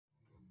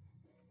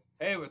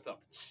Hey, what's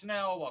up? It's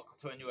Schnell. Welcome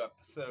to a new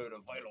episode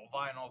of Vital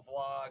Vinyl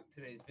Vlog.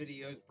 Today's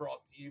video is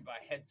brought to you by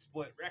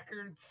Headsplit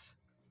Records.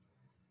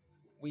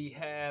 We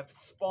have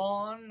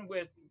Spawn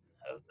with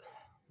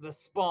the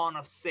Spawn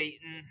of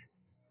Satan.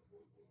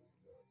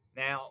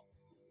 Now,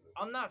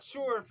 I'm not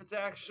sure if it's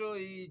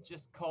actually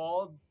just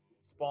called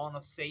Spawn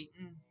of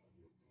Satan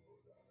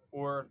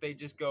or if they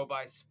just go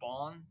by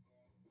Spawn.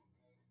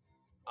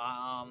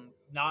 I'm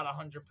not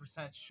 100%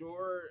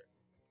 sure.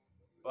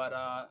 But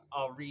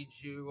I'll read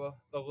you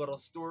the little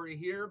story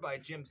here by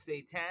Jim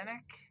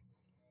Satanic.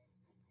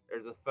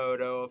 There's a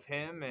photo of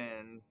him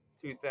in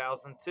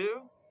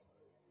 2002.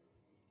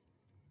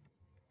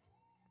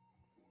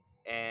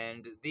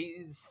 And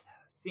these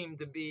seem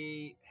to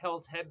be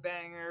Hell's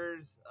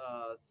Headbangers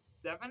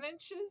 7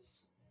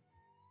 inches.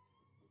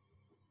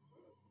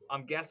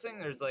 I'm guessing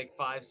there's like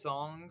 5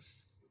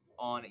 songs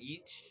on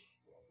each.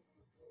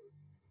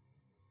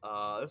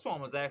 This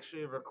one was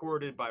actually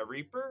recorded by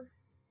Reaper.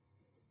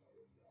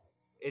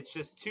 It's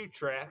just 2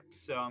 tracks,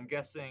 so I'm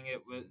guessing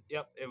it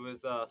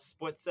was a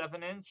split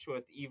 7 inch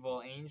with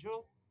Evil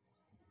Angel.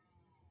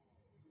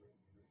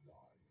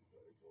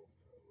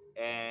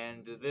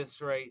 And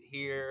this right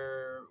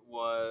here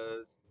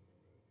was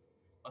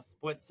a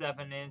split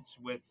 7 inch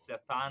with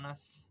Satanic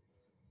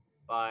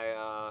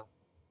by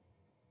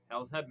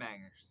Hell's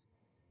Headbangers.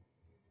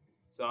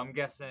 So I'm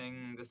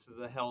guessing this is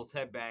a Hell's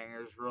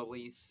Headbangers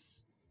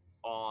release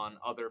on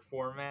other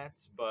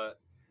formats, but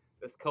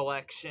this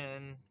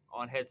collection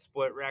on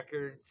Headsplit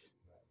Records,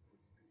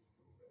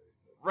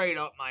 right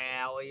up my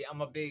alley.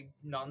 I'm a big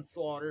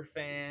Nunslaughter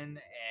fan,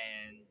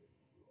 and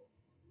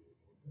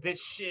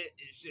this shit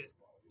is just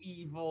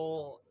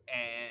evil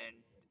and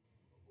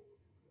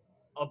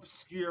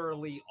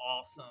obscurely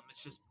awesome.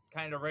 It's just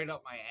kind of right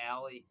up my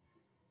alley.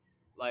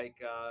 Like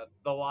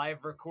the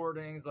live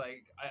recordings,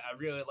 like I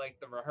really like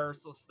the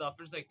rehearsal stuff.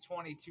 There's like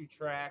 22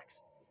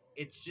 tracks.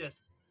 It's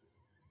just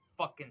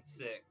fucking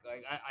sick.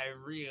 Like I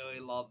really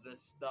love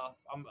this stuff.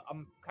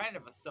 I'm kind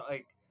of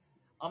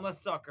I'm a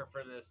sucker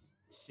for this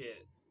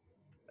shit.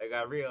 Like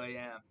I really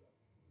am.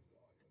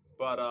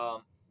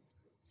 But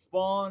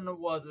Spawn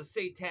was a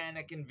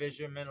satanic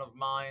envisionment of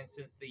mine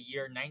since the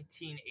year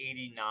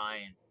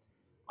 1989.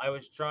 I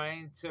was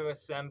trying to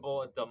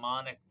assemble a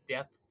demonic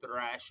death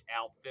thrash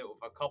outfit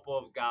with a couple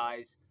of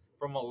guys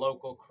from a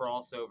local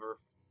crossover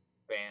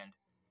band.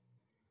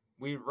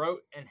 We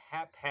wrote and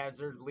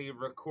haphazardly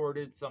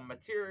recorded some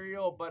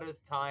material, but as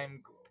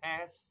time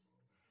passed,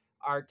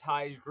 our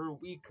ties grew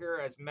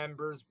weaker as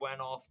members went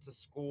off to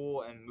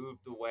school and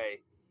moved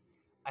away.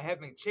 I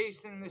have been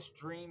chasing this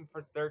dream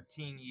for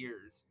 13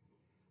 years.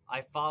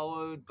 I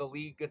followed the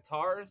lead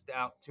guitarist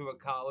out to a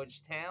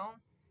college town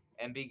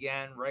and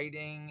began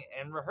writing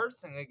and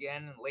rehearsing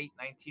again in late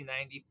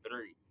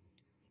 1993.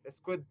 This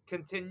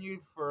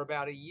continued for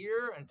about a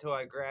year until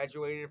I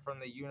graduated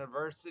from the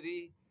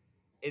university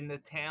in the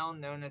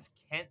town known as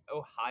Kent,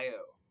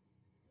 Ohio.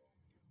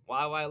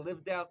 While I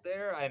lived out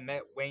there, I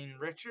met Wayne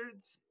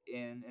Richards,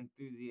 an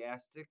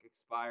enthusiastic,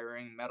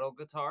 aspiring metal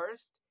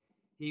guitarist.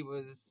 He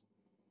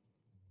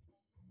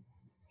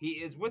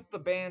is with the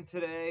band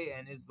today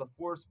and is the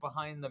force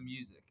behind the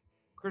music.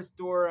 Chris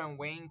Dora and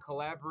Wayne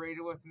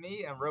collaborated with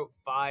me and wrote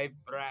 5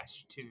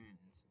 thrash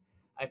tunes.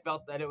 I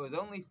felt that it was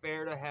only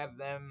fair to have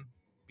them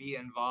be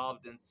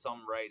involved in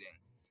some writing.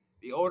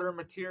 The older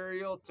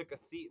material took a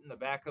seat in the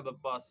back of the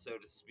bus, so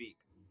to speak.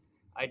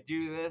 I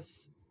do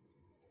this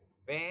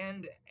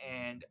band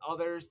and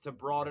others to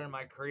broaden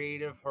my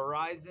creative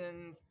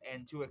horizons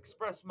and to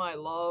express my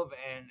love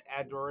and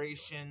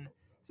adoration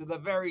to the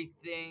very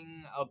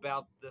thing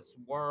about this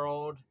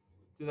world,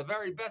 to the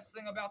very best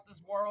thing about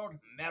this world,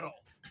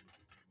 metal.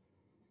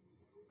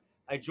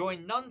 I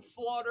joined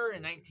Nunslaughter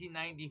in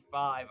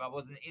 1995. I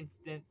was an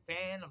instant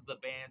fan of the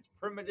band's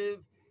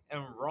primitive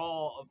and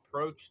raw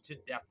approach to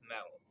death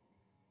metal.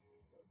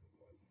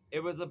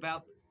 It was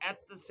about at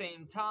the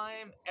same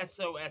time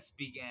SOS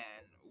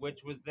began,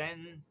 which was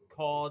then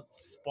called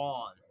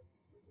Spawn.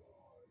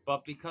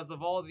 But because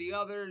of all the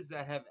others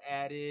that have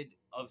added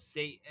of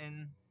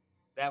Satan,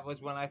 that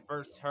was when I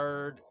first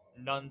heard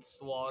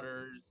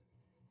Nunslaughter's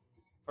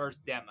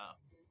first demo.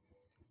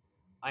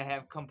 I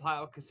have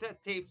compiled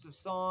cassette tapes of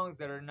songs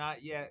that are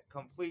not yet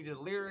completed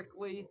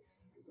lyrically.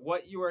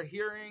 What you are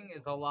hearing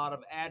is a lot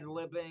of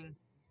ad-libbing,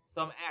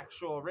 some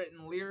actual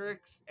written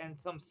lyrics, and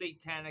some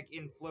satanic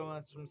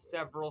influence from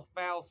several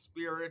foul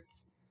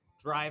spirits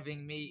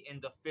driving me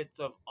into fits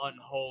of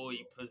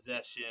unholy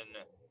possession.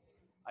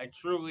 I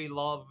truly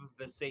love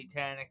the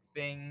satanic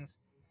things,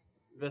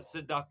 the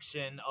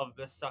seduction of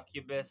the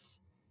succubus.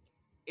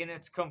 In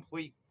its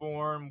complete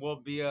form will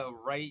be a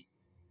right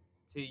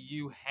to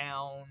you,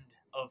 hound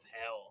of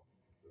hell.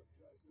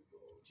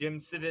 Jim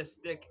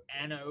Sadistic,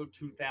 Anno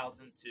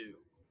 2002.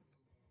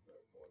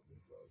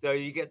 So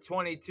you get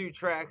 22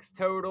 tracks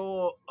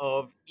total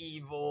of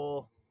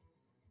evil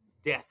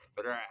death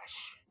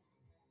thrash.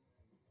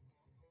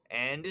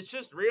 And it's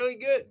just really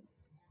good.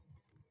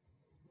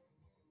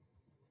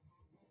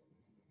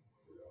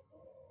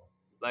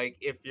 Like,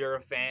 if you're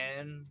a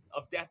fan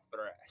of death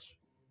thrash,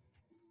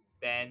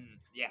 then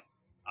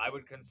I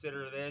would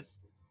consider this.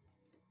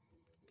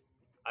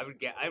 I would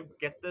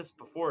get this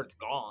before it's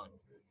gone.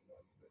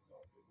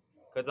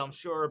 Because I'm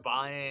sure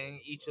buying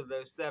each of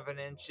those 7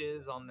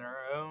 inches on their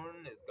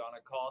own is going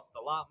to cost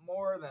a lot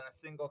more than a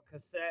single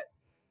cassette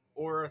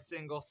or a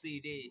single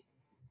CD.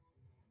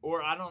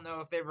 Or I don't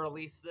know if they've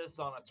released this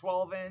on a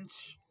 12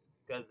 inch,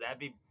 because that'd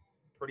be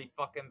pretty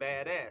fucking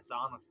badass,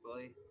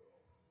 honestly.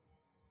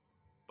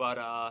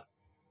 But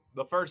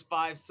the first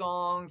 5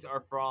 songs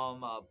are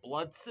from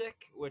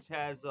Bloodsick, which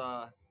has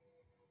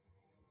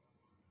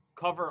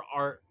cover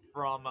art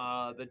from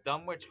the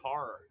Dunwich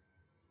Horror.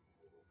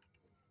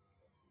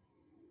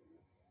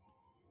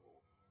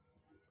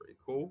 Pretty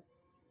cool.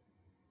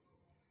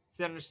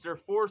 Sinister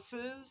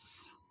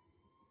Forces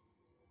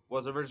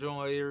was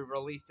originally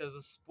released as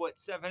a split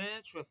 7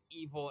 inch with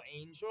Evil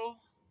Angel.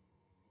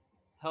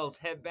 Hell's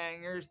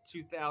Headbangers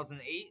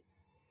 2008.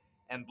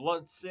 And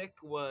Bloodsick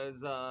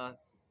was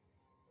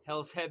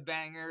Hell's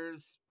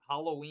Headbangers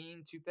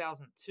Halloween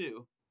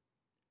 2002.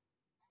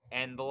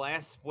 And the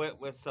last split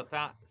was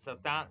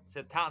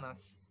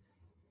Satanus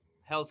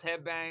Hell's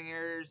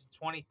Headbangers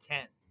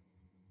 2010.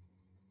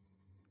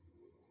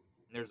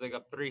 And there's like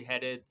a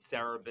 3-headed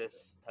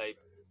Cerberus type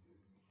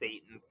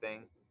Satan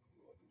thing.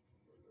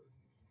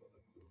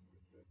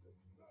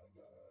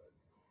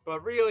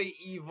 But really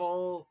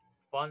evil,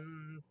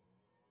 fun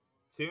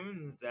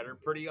tunes that are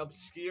pretty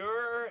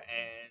obscure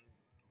and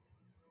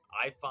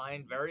I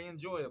find very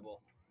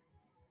enjoyable.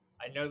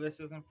 I know this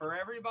isn't for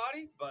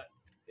everybody, but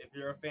if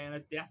you're a fan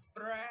of death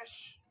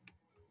thrash,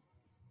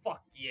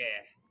 fuck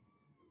yeah.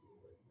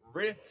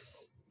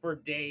 Riffs for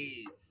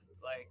days.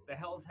 Like the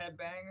Hell's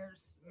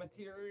Headbangers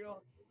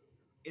material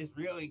is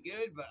really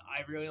good, but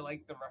I really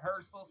like the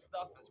rehearsal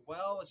stuff as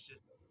well. It's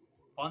just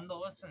fun to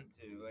listen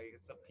to. Like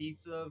it's a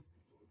piece of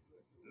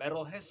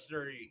metal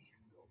history.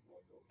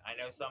 I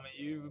know some of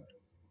you,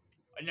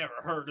 I never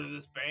heard of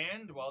this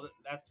band. Well,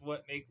 that's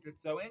what makes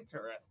it so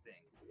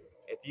interesting.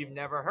 If you've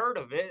never heard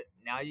of it,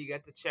 now you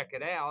get to check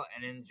it out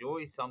and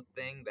enjoy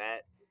something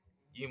that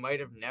you might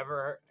have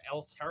never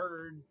else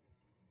heard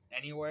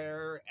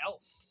anywhere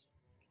else.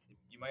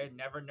 You might have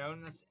never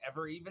known this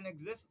ever even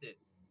existed.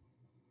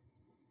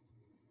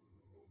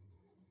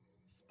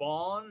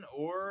 Spawn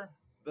or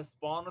The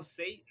Spawn of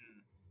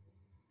Satan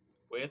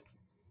with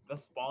The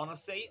Spawn of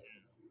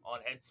Satan on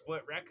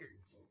Headsplit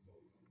Records.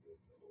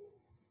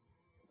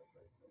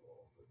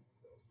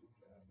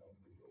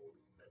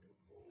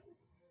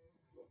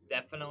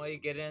 Definitely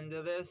get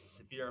into this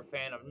if you're a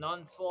fan of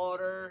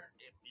Nunslaughter,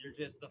 if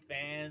you're just a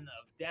fan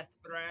of death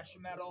thrash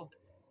metal,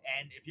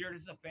 and if you're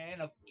just a fan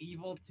of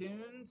evil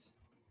tunes.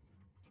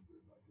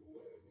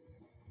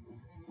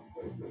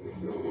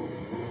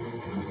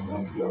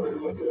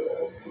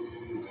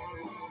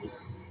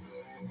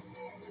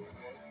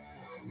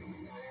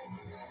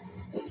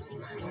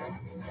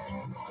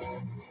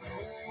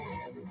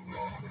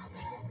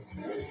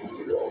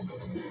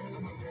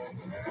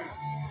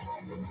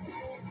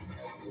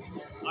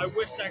 I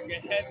wish I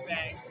could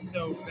headbang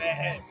so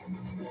bad.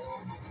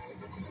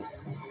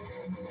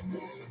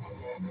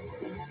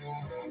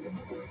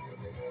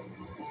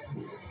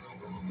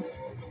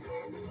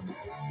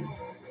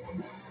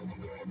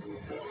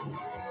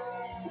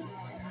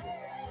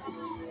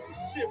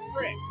 Shit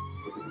rips.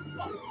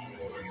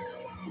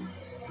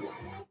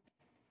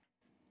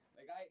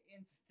 Like I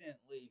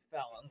instantly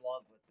fell in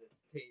love with this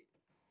tape.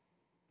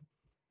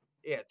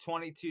 Yeah,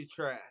 22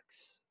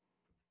 tracks.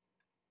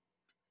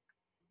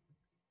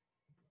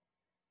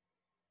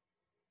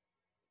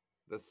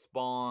 The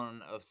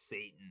Spawn of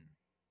Satan.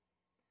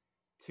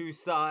 2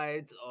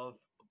 sides of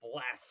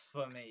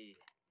blasphemy.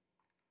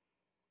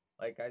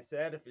 Like I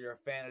said, if you're a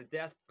fan of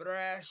death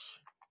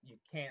thrash, you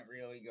can't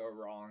really go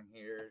wrong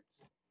here.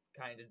 It's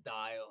kind of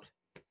dialed.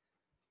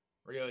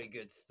 Really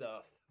good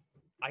stuff.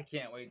 I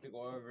can't wait to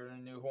go over the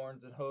new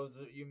Horns and Hose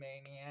with you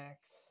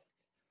maniacs.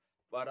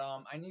 But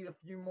I need a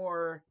few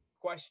more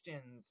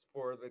questions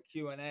for the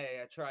Q&A.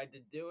 I tried to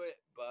do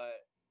it,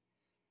 but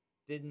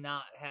did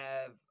not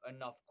have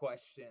enough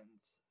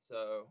questions.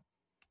 So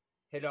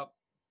hit up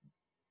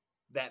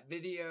that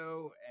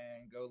video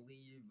and go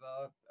leave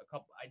a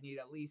couple. I need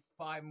at least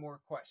 5 more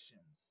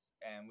questions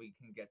and we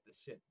can get the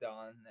shit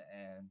done.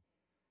 And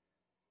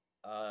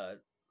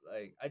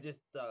like I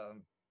just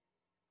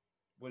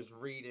was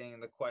reading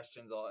the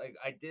questions all. Like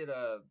I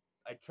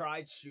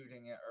tried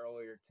shooting it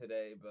earlier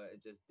today, but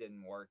it just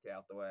didn't work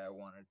out the way I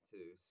wanted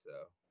to.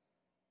 So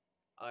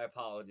I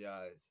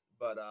apologize,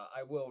 but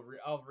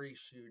I'll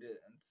reshoot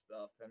it and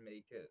stuff and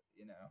make it,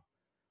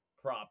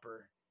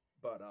 proper.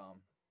 But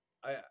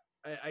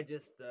I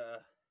just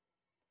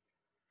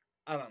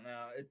I don't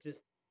know. It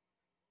just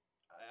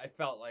I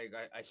felt like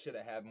I should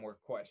have had more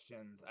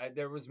questions.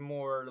 There was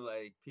more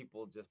like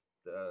people just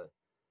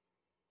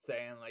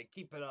saying like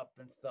keep it up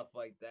and stuff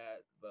like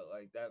that, but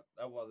like that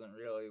wasn't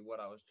really what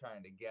I was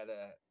trying to get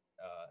at.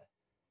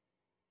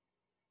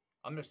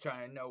 I'm just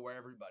trying to know where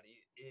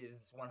everybody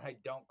is when I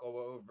don't go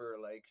over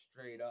like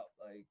straight up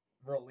like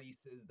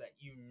releases that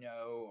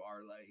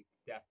are like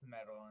death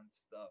metal and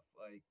stuff.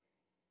 Like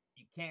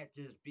you can't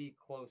just be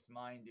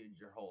close-minded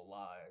your whole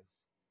lives.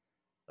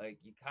 Like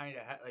you kind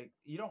of like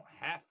you don't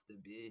have to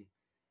be,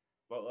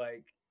 but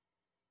like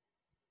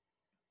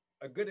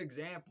a good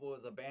example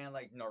is a band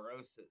like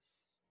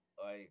Neurosis.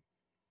 Like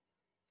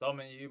some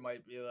of you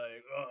might be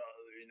like, oh,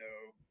 you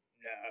know,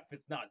 nah, if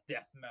it's not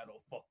death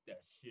metal, fuck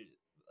that shit.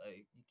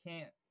 Like you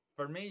can't.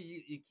 For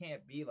me, you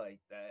can't be like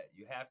that.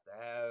 You have to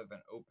have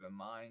an open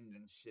mind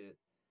and shit.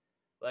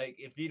 Like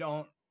if you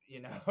don't,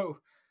 you know,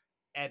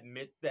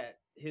 admit that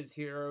his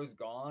hero's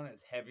gone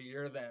is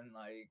heavier than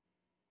like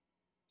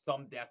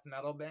some death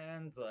metal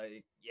bands,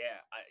 like yeah,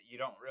 you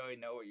don't really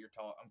know what you're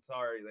talking. I'm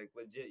sorry, like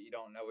legit, you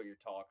don't know what you're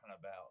talking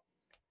about.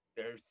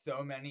 There's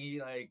so many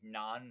like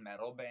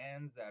non-metal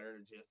bands that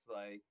are just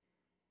like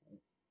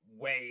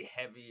way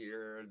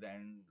heavier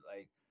than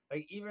like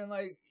even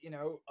like you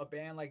know a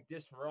band like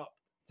Disrupt.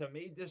 To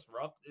me,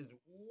 Disrupt is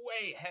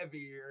way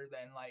heavier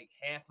than like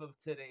half of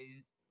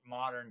today's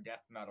modern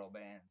death metal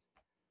bands.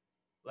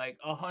 Like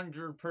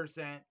 100%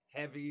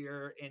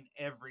 heavier in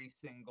every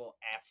single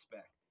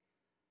aspect,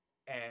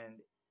 and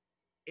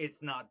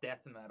it's not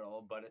death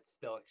metal, but it's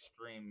still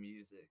extreme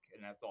music,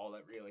 and that's all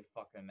that really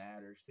fucking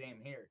matters.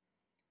 Same here.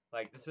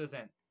 Like this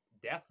isn't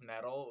death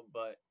metal,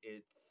 but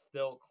it's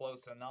still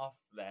close enough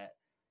that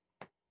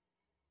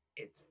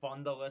it's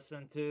fun to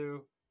listen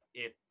to.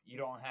 If you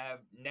don't have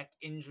neck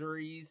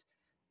injuries,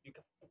 you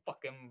can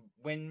fucking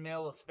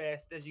windmill as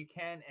fast as you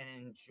can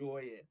and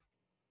enjoy it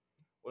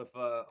with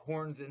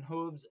horns and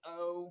hooves.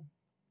 Oh,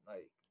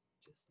 like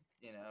just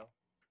you know,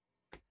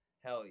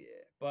 hell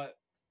yeah. But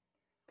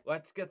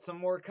let's get some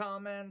more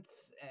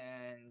comments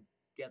and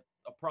get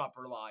a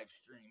proper live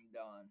stream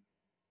done.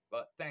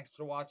 But thanks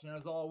for watching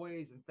as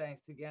always, and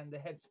thanks again to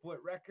Headsplit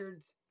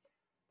Records,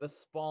 the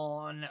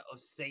Spawn of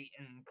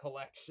Satan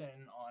collection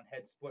on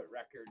Headsplit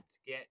Records.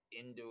 Get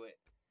into it.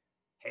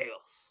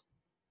 Hails.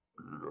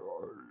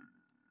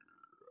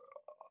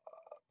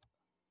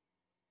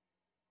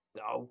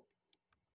 No.